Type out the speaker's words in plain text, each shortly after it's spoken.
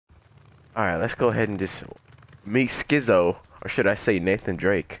Alright, let's go ahead and just meet SKIZZO, or should I say Nathan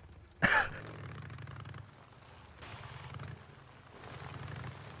Drake.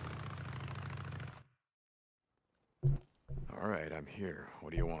 All right, I'm here.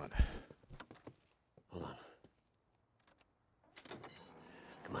 What do you want? Hold on.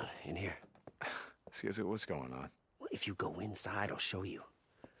 Come on, in here. SKIZZO, what's going on? Well, if you go inside, I'll show you.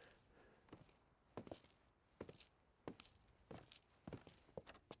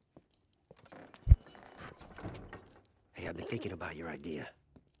 Hey, I've been thinking about your idea.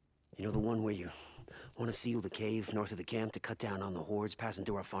 You know the one where you want to seal the cave north of the camp to cut down on the hordes passing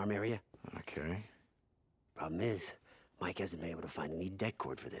through our farm area? Okay. Problem is, Mike hasn't been able to find any deck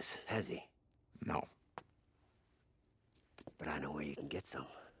cord for this, has he? No. But I know where you can get some.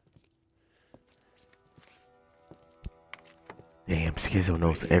 Damn, SKIZZO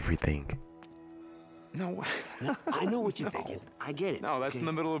knows everything. No. Now, I know what you're thinking. I get it. No, that's in okay?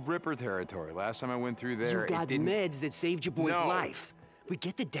 the middle of Ripper territory. Last time I went through there, You got it didn't... meds that saved your boy's No. life. We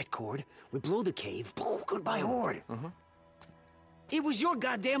get the debt cord, we blow the cave, goodbye horde. It was your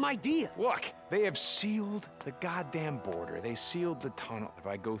goddamn idea. Look, they have sealed the goddamn border. They sealed the tunnel. If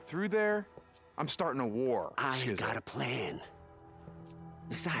I go through there, I'm starting a war. I SKIZZO. got a plan.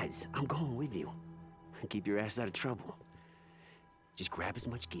 Besides, I'm going with you. Keep your ass out of trouble. Just grab as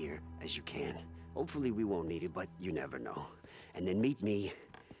much gear as you can. Hopefully we won't need it, but you never know. And then meet me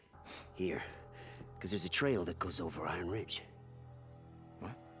here, because there's a trail that goes over Iron Ridge.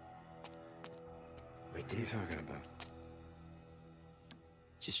 What? Right What are there. you talking about?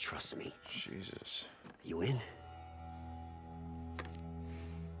 Just trust me. Jesus. You in?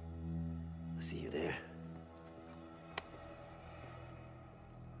 I'll see you there.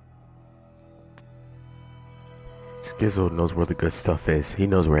 SKIZZO knows where the good stuff is. He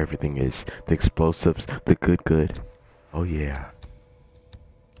knows where everything is. The explosives, the good. Oh yeah.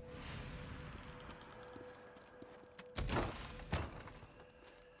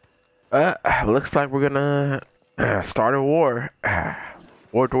 Looks like we're gonna start a war.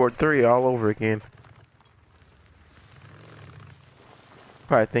 World War III all over again.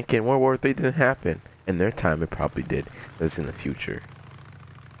 Probably thinking World War III didn't happen. In their time, it probably did. It's in the future.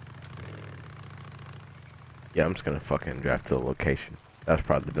 Yeah, I'm just gonna fucking draft the location. That's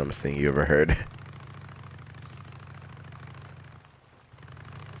probably the dumbest thing you ever heard.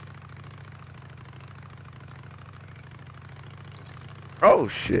 Oh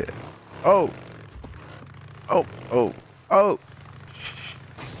shit. Oh. Oh. Oh. Oh.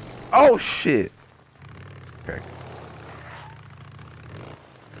 Oh shit. Okay.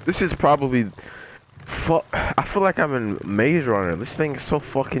 This is probably. I feel like I'm in Maze Runner. This thing is so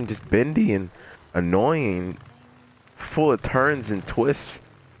fucking just bendy and annoying. Full of turns and twists.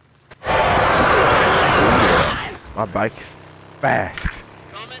 My bike is fast.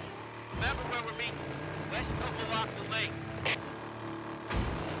 Coming. Remember where we're meeting. West of Malacca Lake.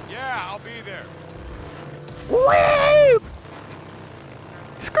 Yeah, I'll be there. Woo!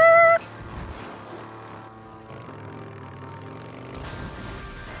 Skirt!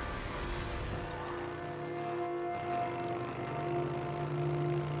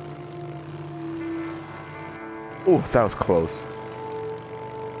 Ooh, that was close.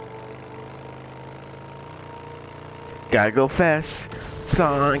 Gotta go fast,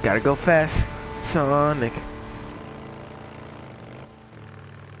 son. Gotta go fast, Sonic.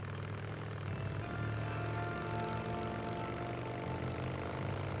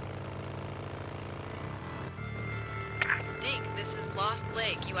 Deke, this is Lost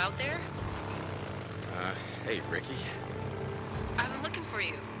Lake. You out there? Hey, Ricky. I've been looking for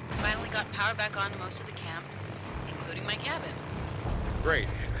you. Finally got power back on to most of the camp, including my cabin. Great.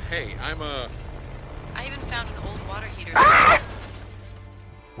 Hey, I even found an old water heater.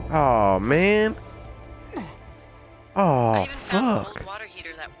 Oh man. I Oh even found an fuck. old water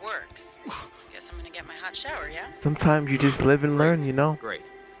heater that works. Guess I'm gonna get my hot shower, yeah? Sometimes you just live and learn, you know. great.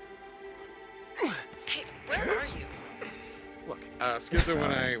 Hey, where are you? Look, SKIZZO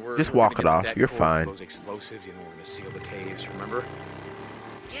and I were... Just we're walk gonna it get off. the deck You're cord fine. for those explosives, you know, we're gonna seal the caves, remember?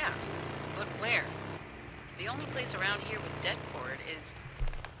 Yeah, but where? The only place around here with dead cord is...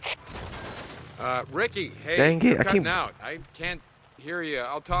 Ricky, hey, Dang it, you're I cutting keep- out. I can't hear you.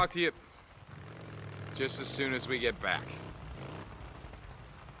 I'll talk to you just as soon as we get back.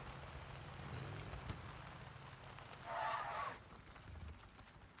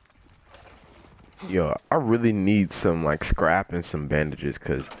 Yo, I really need some like scrap and some bandages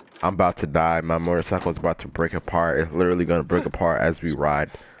because I'm about to die. My motorcycle is about to break apart. It's literally gonna break apart as we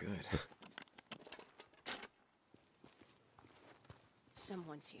ride. Good.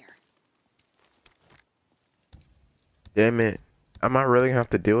 Someone's here. Damn it. Am I really gonna have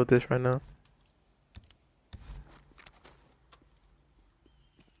to deal with this right now?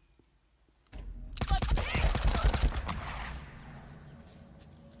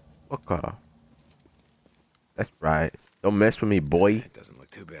 Fuck off. That's right. Don't mess with me, boy. It doesn't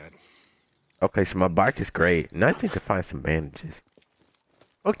look too bad. Okay, so my bike is great. Now I need to find some bandages.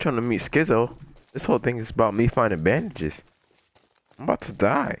 Fuck trying to meet SKIZZO. This whole thing is about me finding bandages. I'm about to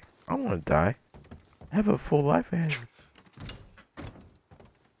die. I don't want to die. I have a full life ahead.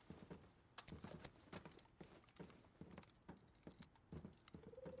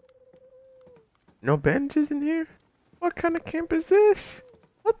 No bandages in here? What kind of camp is this?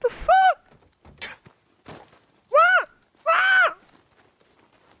 What the fuck?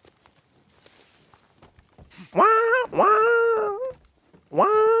 What? What? What?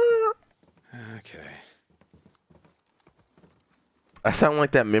 What? Okay. I sound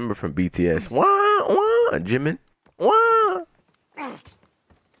like that member from BTS. What? What? Jimin? What?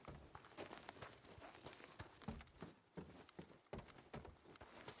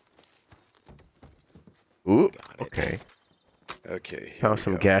 Ooh, okay. Okay. Found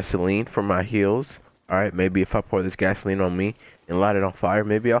some gasoline for my heels. Alright, maybe if I pour this gasoline on me and light it on fire,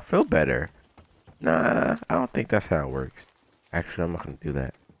 maybe I'll feel better. Nah, I don't think that's how it works. Actually, I'm not gonna do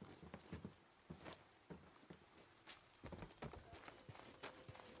that.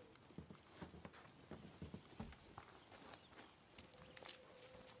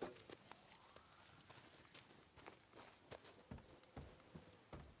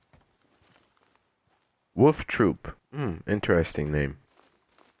 Wolf Troop. Interesting name.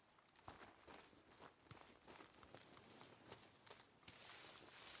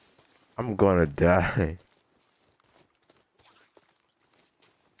 I'm gonna die.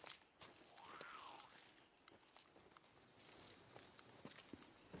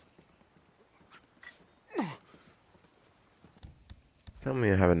 Tell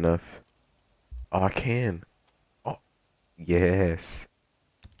me I have enough. Oh, I can. Oh, yes.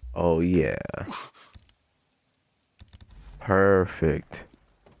 Oh, yeah. Perfect.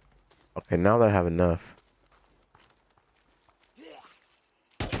 Okay, now that I have enough.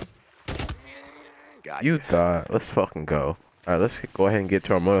 Got You thought. Let's fucking go. Alright, let's go ahead and get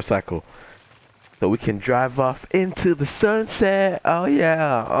to our motorcycle. So we can drive off into the sunset. Oh,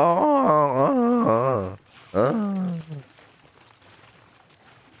 yeah. Oh.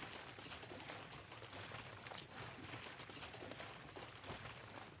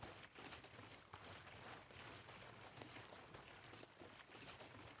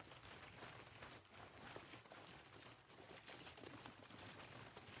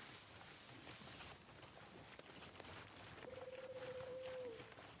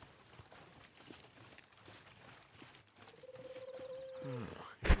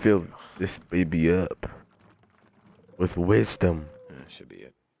 Fill this baby up with wisdom. That should be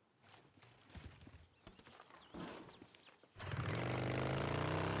it.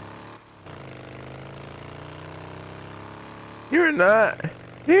 You're not.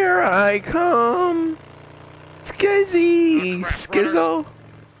 Here I come. Skizzy. SKIZZO.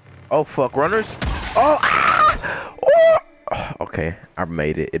 Oh fuck, runners. Oh, ah! Oh! Okay, I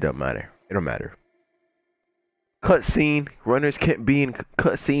made it. It don't matter. It don't matter. Cutscene. Runners can't be in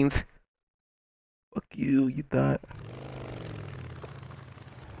cutscenes. Fuck you, you thought.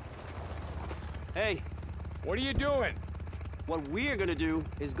 Hey, What are you doing? what we're gonna do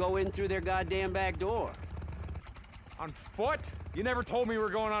is go in through their goddamn back door. On foot? You never told me we were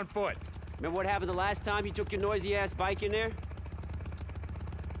going on foot. Remember what happened the last time you took your noisy-ass bike in there?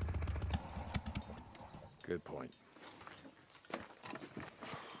 Good point.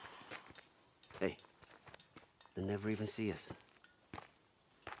 Hey, they'll never even see us.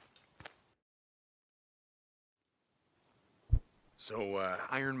 So,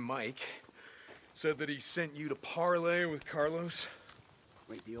 Iron Mike said that he sent you to parlay with Carlos?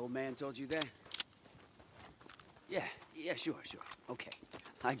 Wait, the old man told you that? Yeah, sure. Okay.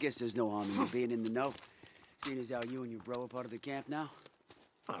 I guess there's no harm in you being in the know, seeing as how you and your bro are part of the camp now.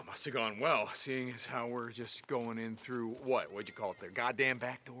 Oh, must have gone well, seeing as how we're just going in through, what'd you call it, their goddamn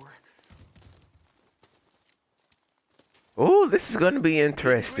back door? Oh, this is gonna be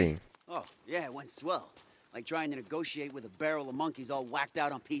interesting. Oh, yeah, it went swell. Like trying to negotiate with a barrel of monkeys all whacked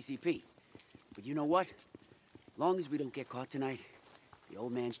out on PCP. But you know what? Long as we don't get caught tonight, the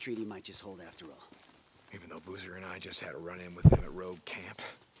old man's treaty might just hold after all. Even though Boozer and I just had a run-in with them at Rogue Camp.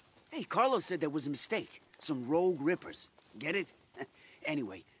 Hey, Carlos said there was a mistake. Some rogue rippers. Get it?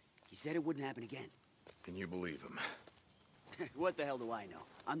 Anyway, he said it wouldn't happen again. And you believe him? What the hell do I know?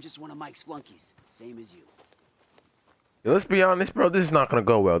 I'm just one of Mike's flunkies, same as you. Let's be honest, bro. This is not gonna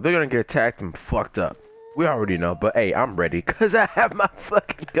go well. They're gonna get attacked and fucked up. We already know, but hey, I'm ready because I have my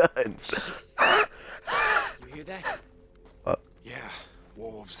fucking guns. You hear that? Yeah,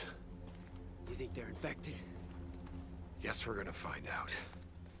 wolves. You think they're infected? Guess we're gonna find out.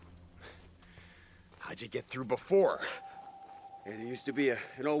 How'd you get through before? Yeah, there used to be an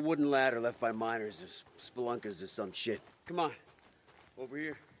old wooden ladder left by miners or spelunkers or some shit. Come on. Over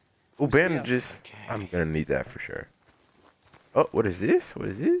here. Oh, Boost me up. bandages. I'm gonna need that for sure. Oh, what is this? What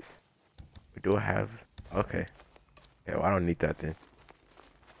is this? Do I have? Okay. Yeah, well, I don't need that then.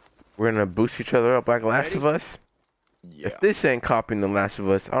 We're gonna boost each other up like Last of Us. Yeah. If this ain't copying the Last of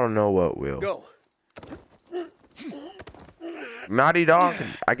Us, I don't know what will. Go. Naughty Dog.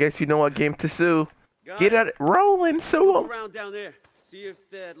 I guess you know what game to sue. Got Get it. it rolling, Look so. around down there. See if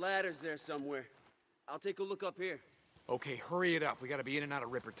that ladder's there somewhere. I'll take a look up here. Okay, hurry it up. We gotta be in and out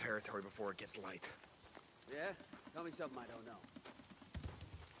of Ripper territory before it gets light. Yeah? Tell me something I don't know.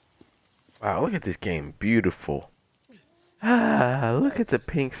 Wow, look at this game. Beautiful. Ah, look at the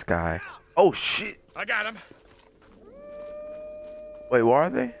pink sky. Oh, shit. I got him. Wait, where are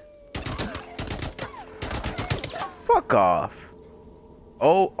they? Fuck off.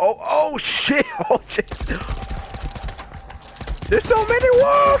 Oh, shit. Oh, shit. There's so many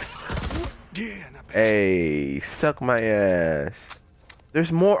wolves. Yeah, not bad. Hey, suck my ass.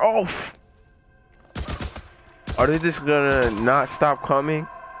 There's more. Oh. Are they just gonna not stop coming?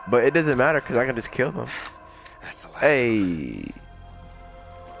 But it doesn't matter because I can just kill them. That's the last Hey.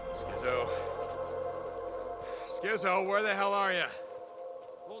 Skizzo. Skizzo, where the hell are you?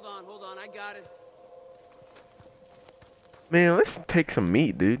 Hold on. I got it. Man, let's take some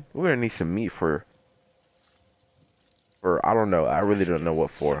meat, dude. We're gonna need some meat for I don't know. I really don't know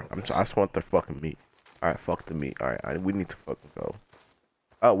what for. I just want the fucking meat. Alright, fuck the meat. Alright, we need to fucking go.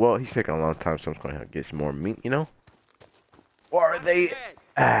 Oh, well, he's taking a long time, so I'm just gonna get some more meat, you know? Or are they...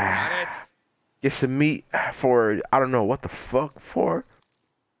 Got it. Get some meat for... I don't know what the fuck for.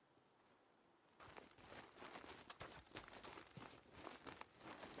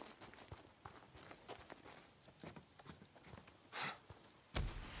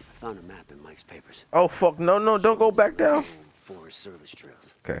 I found a map in Mike's papers. Oh, fuck. No, don't go back down. Forest Service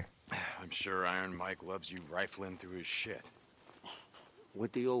trails. Okay. I'm sure Iron Mike loves you rifling through his shit.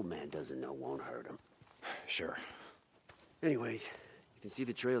 What the old man doesn't know won't hurt him. Sure. Anyways, you can see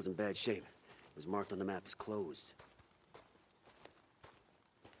the trail's in bad shape. It was marked on the map as closed.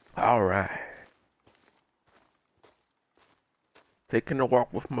 Alright. Taking a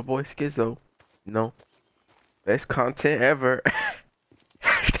walk with my boy SKIZZO. You know? Best content ever.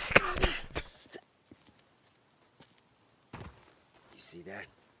 You see that?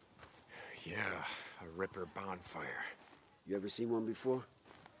 Yeah, a Ripper bonfire. You ever seen one before?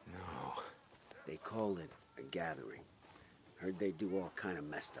 No. They call it a gathering. Heard they do all kind of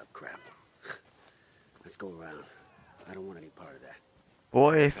messed up crap. Let's go around. I don't want any part of that.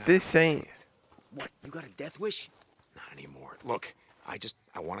 Boy, if this ain't... What? You got a death wish? Not anymore. Look,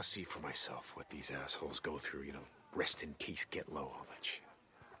 I want to see for myself what these assholes go through, you know, rest in peace, get low, all that shit.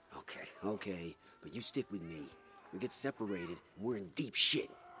 Okay. But you stick with me. We get separated, and we're in deep shit.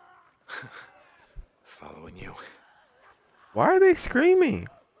 Following you. Why are they screaming?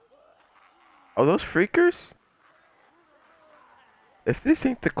 Are those freakers? If this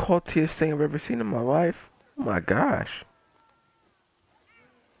ain't the cultiest thing I've ever seen in my life, oh my gosh.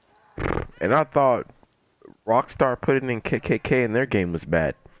 And I thought Rockstar putting in KKK in their game was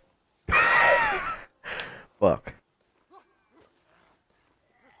bad. Fuck.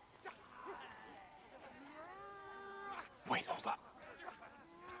 Wait, hold up.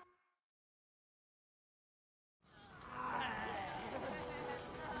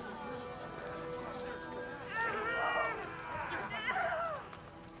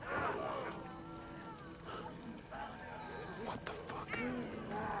 What the fuck?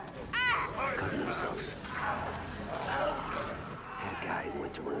 Cutting themselves. Had a guy who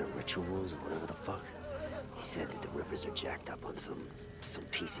went to one of the rituals or whatever the fuck. He said that the Rippers are jacked up on some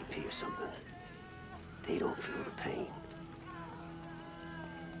PCP or something. They don't feel the pain.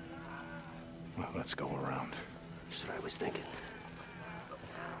 Well, let's go around. That's what I was thinking.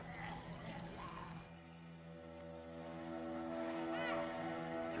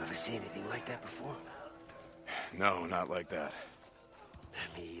 You ever see anything like that before? No, not like that.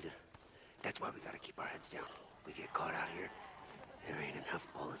 Me either. That's why we gotta keep our heads down. We get caught out here, there ain't enough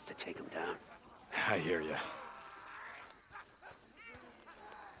bullets to take them down. I hear ya.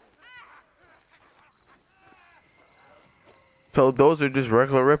 So those are just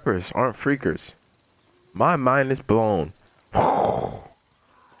regular Rippers, aren't freakers. My mind is blown.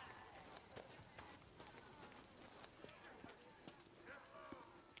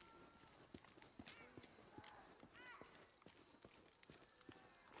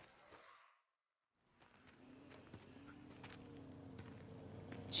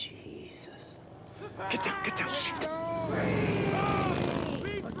 Get down, get down. Shit.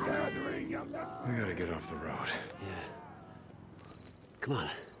 We gotta get off the road. Yeah. Come on.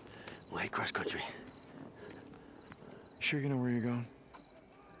 We'll head cross country. Sure you know where you're going?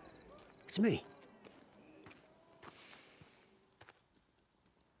 It's me.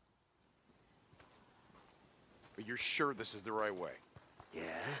 But you're sure this is the right way? Yeah?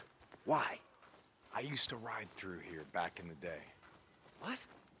 Why? I used to ride through here back in the day. What?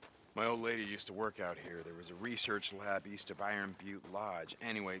 My old lady used to work out here. There was a research lab east of Iron Butte Lodge.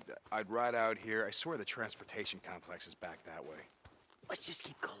 Anyway, I'd ride out here. I swear the transportation complex is back that way. Let's just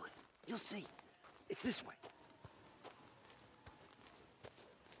keep going. You'll see. It's this way.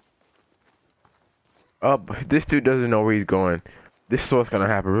 Oh, but this dude doesn't know where he's going. This is what's gonna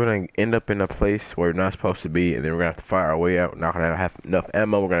happen. We're gonna end up in a place where we're not supposed to be, and then we're gonna have to fire our way out. We're not gonna have enough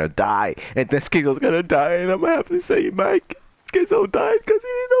ammo. We're gonna die, and then Skizzo's gonna die, and I'm gonna have to say, Mike, Skizzo died because he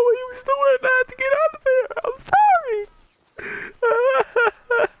didn't know what he was doing. And I had to get out of there. I'm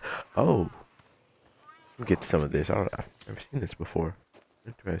sorry. Oh, let me get some of this. I've never seen this before.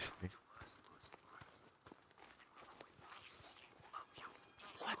 Interesting.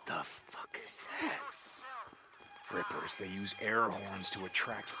 What the fuck is that? Rippers, they use air horns to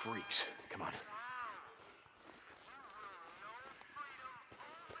attract freaks. Come on.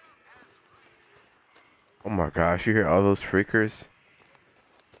 Oh my gosh, you hear all those freakers?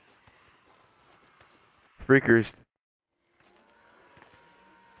 Freakers.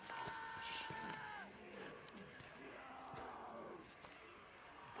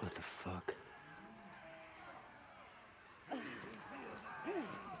 What the fuck?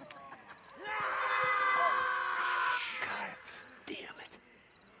 Damn it.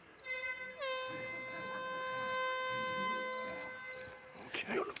 Okay.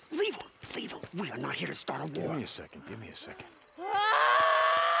 No, leave him. Leave him. We are not here to start a Give war. me a second. Give me a second.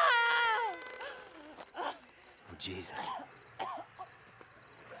 Oh, Jesus.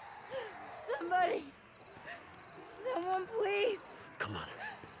 Somebody. Someone, please. Come on.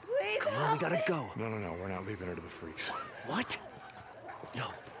 Please Come on, we help gotta me. go. No, we're not leaving her to the freaks. What? No.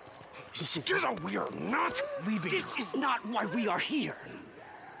 This is... Skizzo, we are not leaving This her. is not why we are here.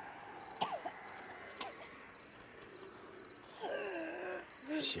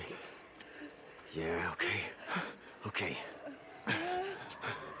 Shit. Yeah, okay. Okay.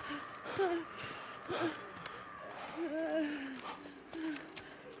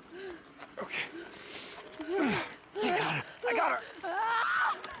 Okay. I got her.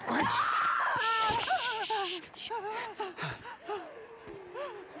 What?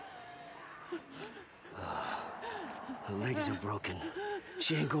 Her legs are broken.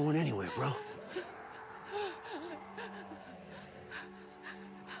 She ain't going anywhere, bro.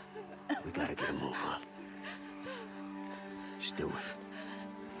 We gotta get a move on. Just do it.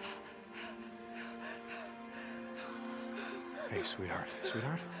 Hey, sweetheart.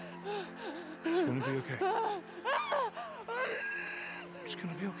 Sweetheart? It's gonna be okay. It's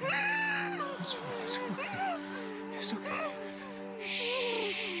gonna be okay. It's fine. It's okay. It's okay.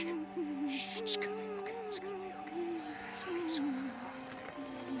 Shh. Shh. It's gonna be okay. It's gonna be okay. It's okay, sweetheart.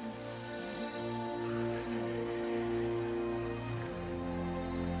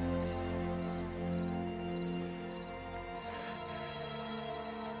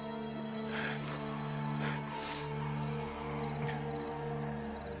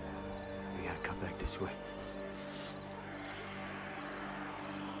 We gotta cut back this way.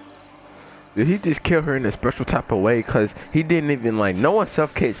 Did he just kill her in a special type of way? Cause he didn't even like, no one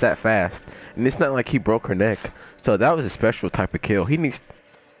suffocates that fast, and it's not like he broke her neck. So that was a special type of kill. He needs,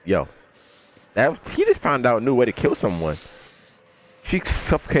 yo, that he just found out a new way to kill someone. She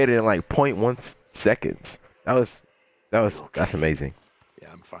suffocated in like 0.1 seconds. That's amazing. Yeah,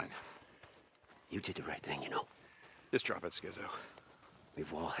 I'm fine. You did the right thing, you know. Just drop it, Skizzo.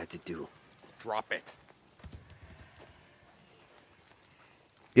 We've all had to do. Drop it.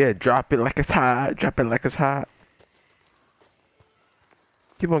 Yeah, drop it like it's hot. Drop it like it's hot.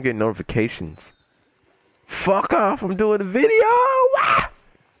 Keep on getting notifications. Fuck off! I'm doing a video. Wah!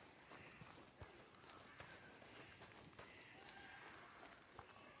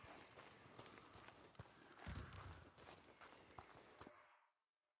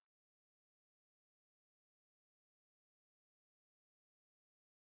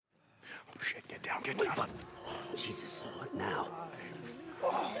 Oh, shit. Get down. Get Wait, down. what? Jesus, what now?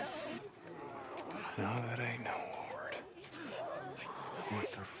 No, that ain't no word.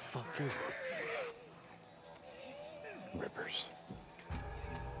 What the fuck is it? Rippers.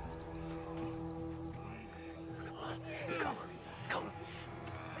 Come on, let's go. Let's go.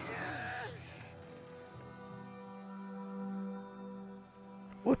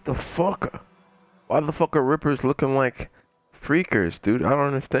 What the fuck? Why the fuck are rippers looking like freakers, dude? I don't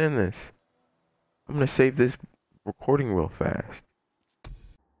understand this. I'm gonna save this recording real fast.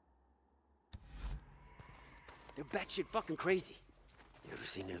 They're batshit fucking crazy. You ever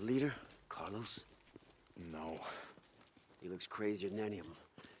seen their leader, Carlos? No. He looks crazier than any of them.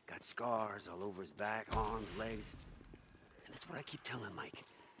 Got scars all over his back, arms, legs. And that's what I keep telling Mike.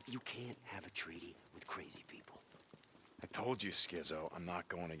 You can't have a treaty with crazy people. I told you, Skizzo, I'm not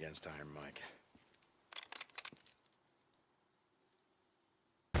going against Iron Mike.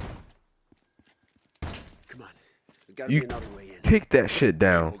 Come on. There's gotta be You another way in. kick that shit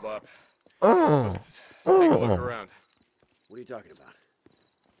down. Hold up. Oh. Let's take a look Oh. around. What are you talking about?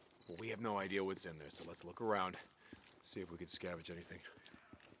 Well, we have no idea what's in there, so let's look around. See if we can scavenge anything.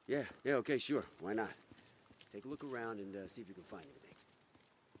 Yeah, okay, sure. Why not? Take a look around and see if you can find anything.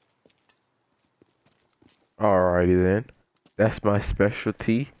 Alrighty then. That's my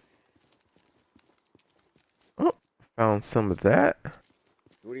specialty. Oh, found some of that.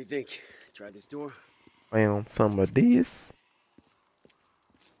 What do you think? Try this door? Found some of this.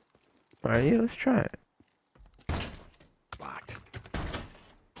 Alright, yeah, let's try it. Locked.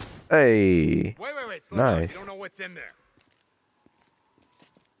 Hey. Wait. Slow down. Nice. You don't know what's in there.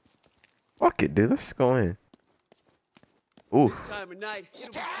 Fuck it, dude. Let's go in. Ooh. This time of night,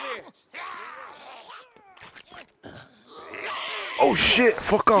 it'll be clear. Oh shit!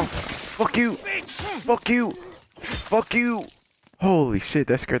 Fuck off! Fuck you! Fuck you! Fuck you! Holy shit,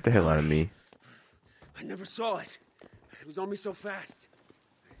 that scared the hell out of me. I never saw it. It was on me so fast.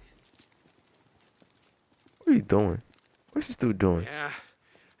 What are you doing? What's this dude doing? Yeah,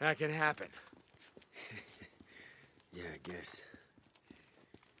 that can happen. Yeah, I guess.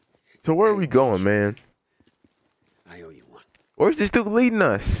 So where are we going, man? I owe you one. Where's this dude leading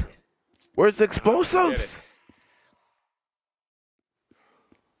us? Where's the Get explosives? it.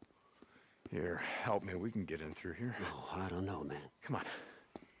 Here, help me. We can get in through here. Oh, I don't know, man. Come on.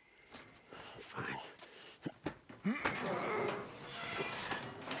 Fine.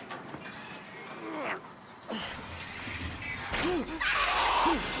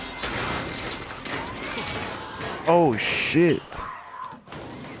 Oh shit!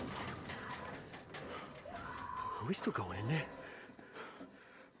 Are we still going in there?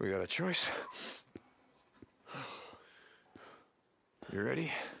 We got a choice. You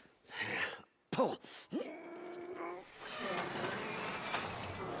ready? Pull.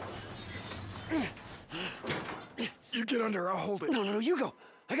 You get under, I'll hold it. No, you go.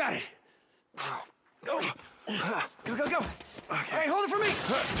 I got it. Go. Go. Okay. Hey, hold it for me.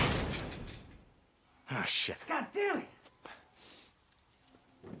 Ah, shit. God damn it.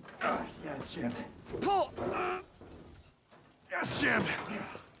 Yeah, it's jammed. Pull. Yeah, it's jammed.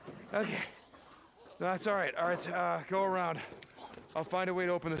 Okay. No, that's all right. All right, go around. I'll find a way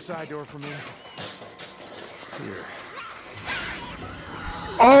to open the side door for me. Here.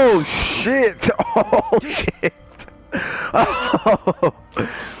 Oh shit! Oh shit! Oh! Oh,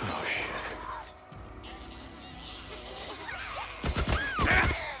 shit.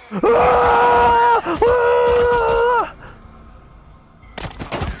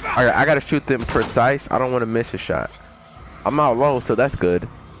 Alright, I gotta shoot them precise. I don't want to miss a shot. I'm out low, so that's good.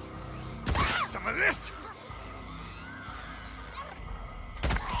 Some of this.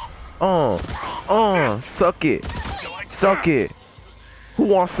 Suck it. Suck it. Who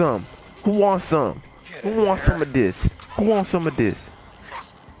wants some? Who wants some? Who wants some of this? Who wants some of this?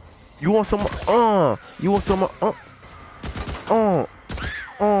 You want some? You want some?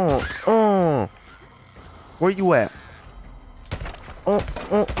 Where you at? Ooh.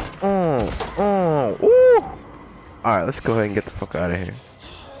 Alright, let's go ahead and get the fuck out of here.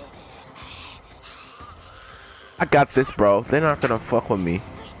 I got this, bro. They're not gonna fuck with me.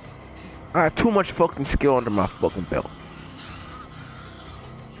 I have too much fucking skill under my fucking belt.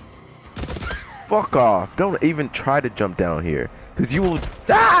 Fuck off. Don't even try to jump down here. Cause you will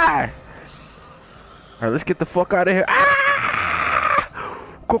die! Alright, let's get the fuck out of here. Ah!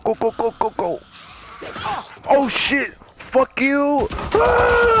 Go. Oh shit! Fuck you!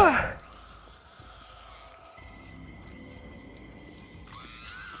 Ah!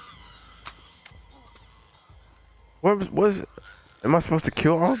 What was am I supposed to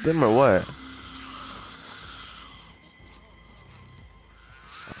kill all of them or what?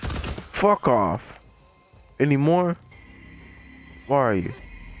 Fuck off. Any more? Where are you?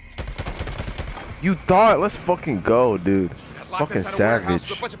 You thought? Let's fucking go, dude. Locked Fucking us out of warehouse savage.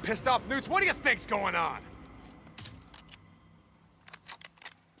 with a bunch of pissed off newts. What do you think's going on?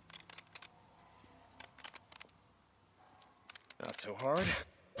 Not so hard.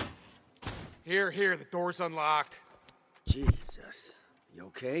 Here, the door's unlocked. Jesus. You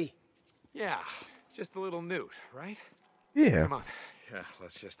okay? Yeah, Just a little newt, right? Yeah. Come on. Yeah,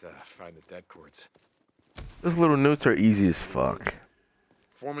 let's just find the dead cords. Those little newts are easy as fuck.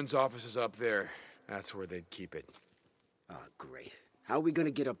 Foreman's office is up there. That's where they'd keep it. Oh, great. How are we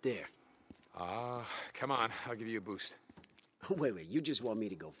gonna get up there? Come on. I'll give you a boost. Wait, you just want me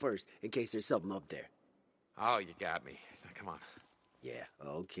to go first in case there's something up there. Oh, you got me. Now, come on. Yeah,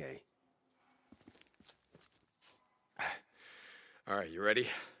 okay. All right, you ready?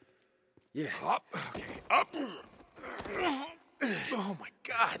 Yeah. Up. Okay, up. Oh, my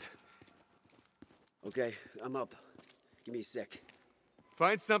God. Okay, I'm up. Give me a sec.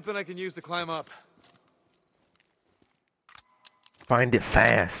 Find something I can use to climb up. Find it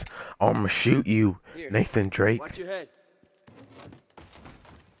fast, or I'ma shoot you, Here, Nathan Drake. watch your head.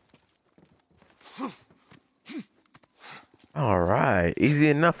 Alright, easy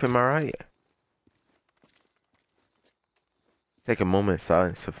enough, am I right? Take a moment of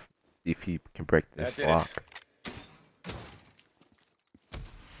silence to see if you can break this That did it. lock.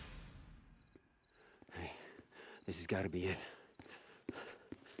 Hey, this has got to be it.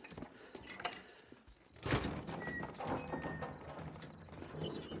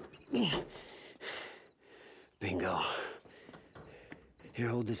 Bingo. Here,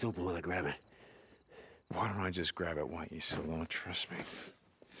 hold this open while I grab it. Why don't I just grab it? Why you still don't trust me?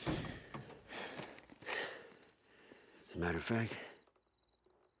 As a matter of fact,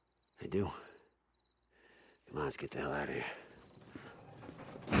 I do. Come on, let's get the hell out of here.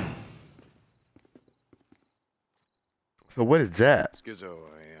 So what is that? SKIZZO,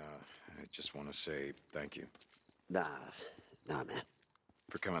 I just want to say thank you Nah, man.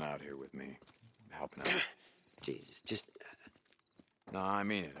 for coming out here with me, helping out. Jesus, just... No, I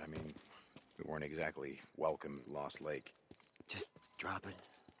mean it. I mean, we weren't exactly welcome at Lost Lake. just drop it,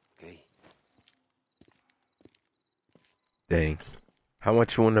 okay? Dang. How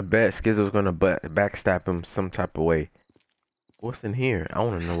much you wanna bet Skizzo's gonna backstab him some type of way? What's in here? I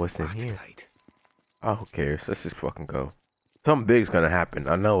wanna know what's in here. Tight. Oh, who cares? Let's just fucking go. Something big's gonna happen.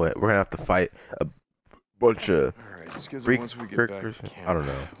 I know it. We're gonna have to fight a bunch of All right, SKIZZO, freak once we get characters. back to camp, I don't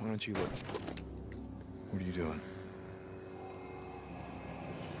know. why don't you look? What are you doing?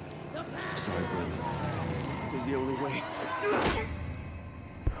 I'm sorry, brother. It was the only way.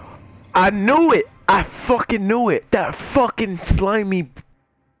 I knew it! I fucking knew it! That fucking slimy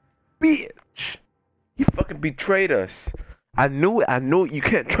bitch! He fucking betrayed us. I knew it. I knew it. You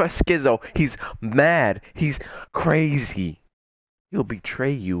can't trust Skizzo. He's mad. He's crazy. He'll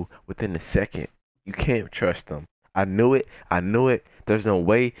betray you within a second. You can't trust him. I knew it. I knew it. There's no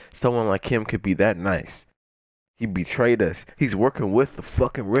way someone like him could be that nice. He betrayed us. He's working with the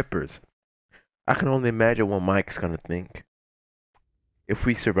fucking Rippers. I can only imagine what Mike's gonna think. If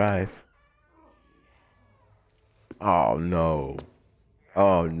we survive. Oh no.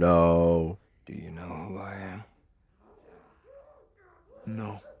 Oh no. Do you know who I am?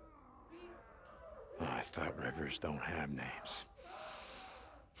 No. Oh, I thought rivers don't have names.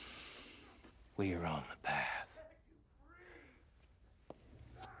 We are on the path.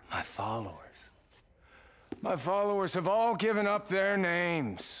 My followers. My followers have all given up their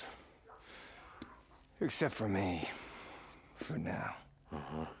names. Except for me. For now.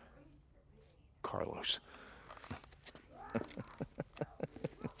 Carlos.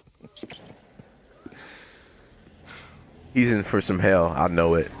 He's in for some hell. I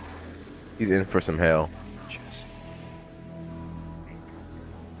know it. He's in for some hell. Jesse.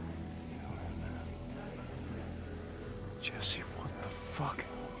 Jesse, what the fuck?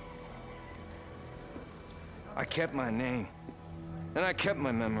 I kept my name. And I kept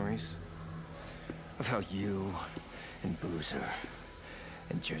my memories. Of how you and Boozer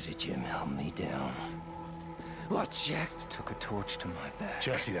and Jersey Jim held me down. While Jack took a torch to my back.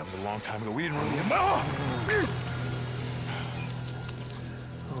 Jesse, that was a long time ago. We didn't really...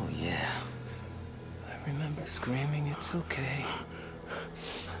 Oh, yeah. I remember screaming, it's okay.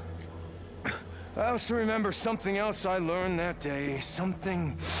 I also remember something else I learned that day.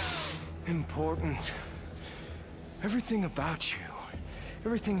 Something important. Everything about you.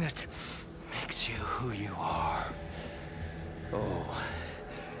 Everything that makes you who you are. Oh,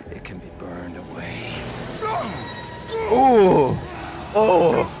 it can be burned away. Oh!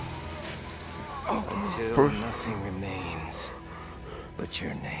 Oh! Until nothing remains but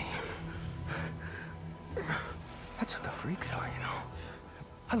your name. That's what the freaks are, you know.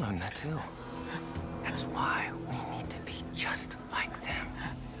 I learned that too. That's why we need to be just like them.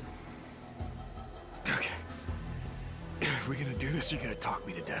 Okay. If we're gonna do this, you're gonna talk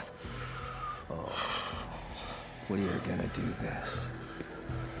me to death. We are gonna do this.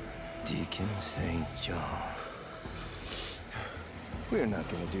 Deacon St. John. We're not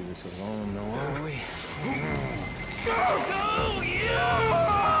gonna do this alone, though, are we?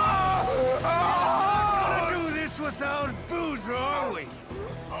 Do this without Boozer, are we?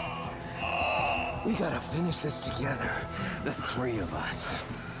 We gotta finish this together. The three of us.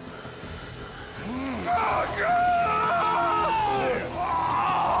 Oh, yeah.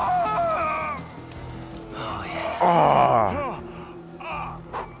 Oh,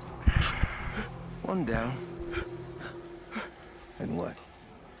 One down. And what?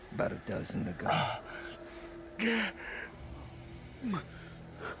 About a dozen to go.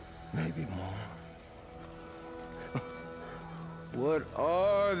 Maybe more. What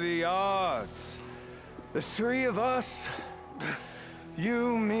are the odds? The three of us,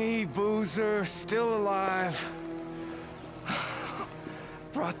 you, me, Boozer, still alive,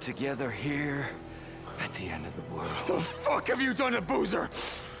 brought together here at the end of the world. What the fuck have you done to Boozer?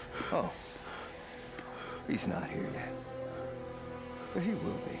 Oh, he's not here yet, but he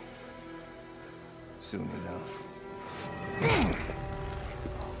will be soon enough.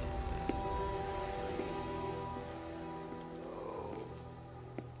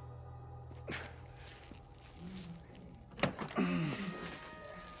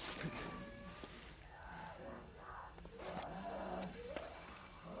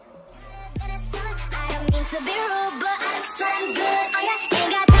 To be rude, but I look so good. Oh yeah,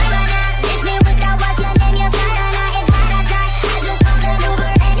 ain't got